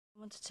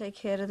I want to take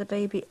care of the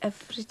baby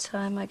every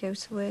time I go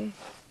to work.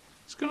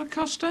 It's going to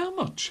cost how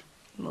much?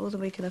 More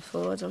than we can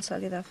afford, I'll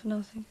tell you that for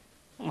nothing.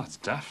 Well, that's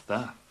daft,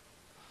 that.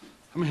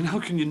 I mean, how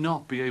can you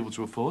not be able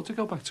to afford to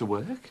go back to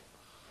work?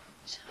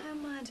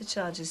 Childminder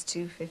charges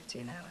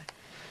 £2.50 an hour.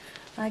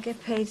 I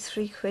get paid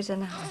 £3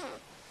 an hour.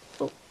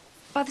 But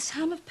by the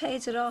time I've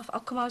paid it off, I'll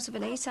come out of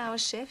an 8-hour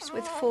shift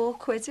with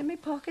 £4 in my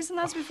pockets, and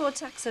that's before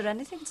tax or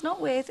anything. It's not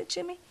worth it,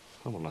 Jimmy.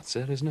 Oh, well, that's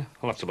it, isn't it?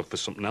 I'll have to look for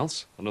something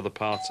else. Another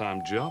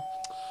part-time job.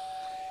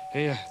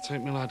 Here,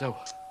 take me lad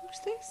out. Who's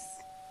this?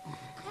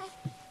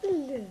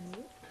 Hello.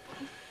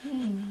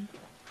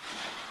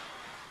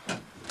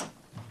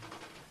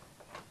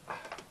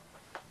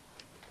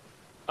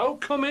 Oh,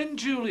 come in,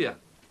 Julia.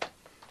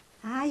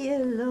 Hiya,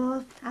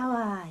 love. How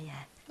are you?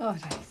 Oh,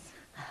 nice.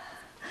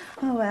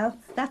 Oh, well,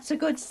 that's a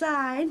good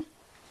sign.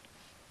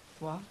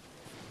 What?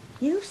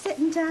 You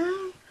sitting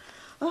down?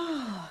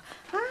 Oh,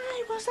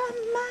 I was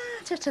a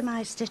martyr to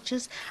my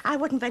stitches. I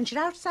wouldn't venture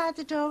outside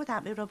the door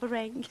without my rubber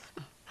ring.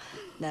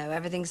 No,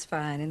 everything's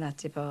fine in that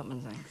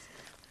department, thanks.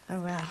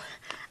 Oh, well,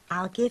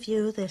 I'll give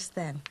you this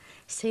then,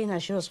 seeing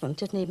as your husband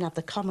didn't even have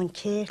the common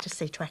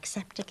courtesy to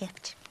accept a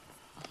gift.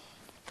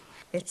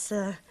 It's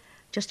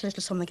just a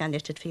little something I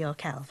knitted for your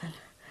Calvin.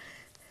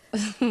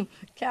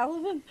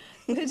 Calvin?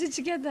 Where did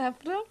you get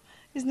that from?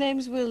 His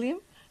name's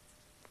William.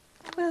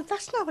 Well,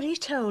 that's not what he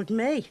told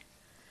me.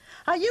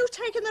 Are you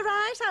taking the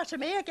rise out of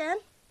me again?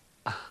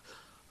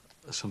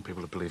 Some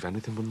people would believe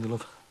anything, wouldn't they,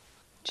 love?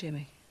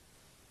 Jimmy.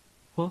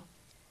 What?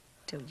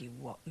 Don't you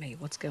what me?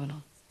 What's going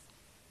on?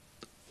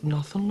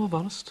 Nothing, love,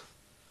 honest.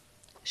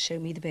 Show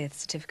me the birth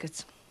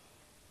certificate.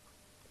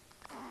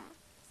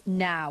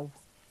 Now.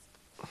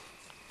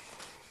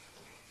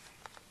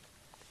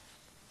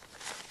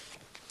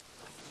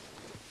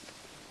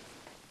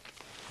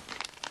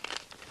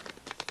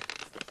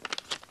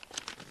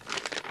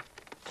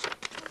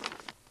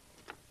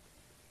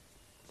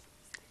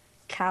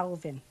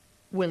 Calvin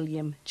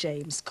William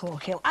James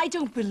Corkhill. I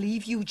don't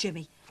believe you,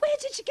 Jimmy. Where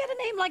did you get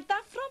a name like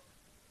that from?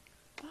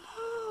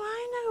 Oh,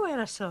 I know where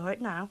I saw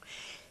it now.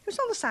 It was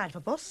on the side of a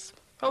bus.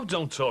 Oh,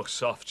 don't talk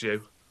soft,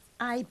 you.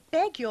 I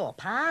beg your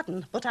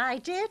pardon, but I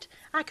did.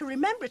 I can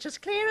remember it as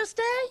clear as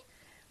day.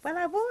 Well,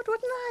 I would,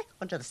 wouldn't I,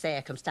 under the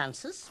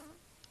circumstances?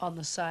 On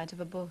the side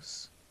of a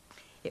bus.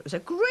 It was a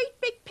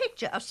great big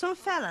picture of some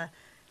fella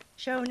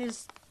showing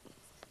his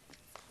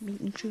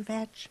meat and true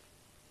veg.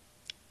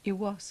 You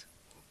what?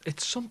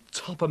 It's some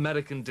top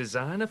American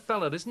designer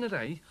fella, isn't it,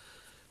 eh?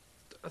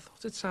 I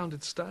thought it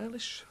sounded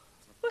stylish.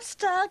 What's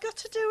style got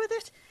to do with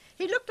it?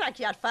 He looked like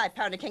he had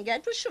 £5 a king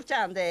head was shoved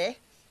down there.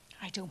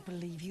 I don't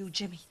believe you,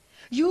 Jimmy.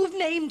 You've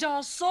named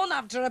our son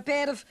after a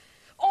pair of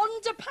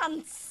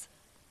underpants.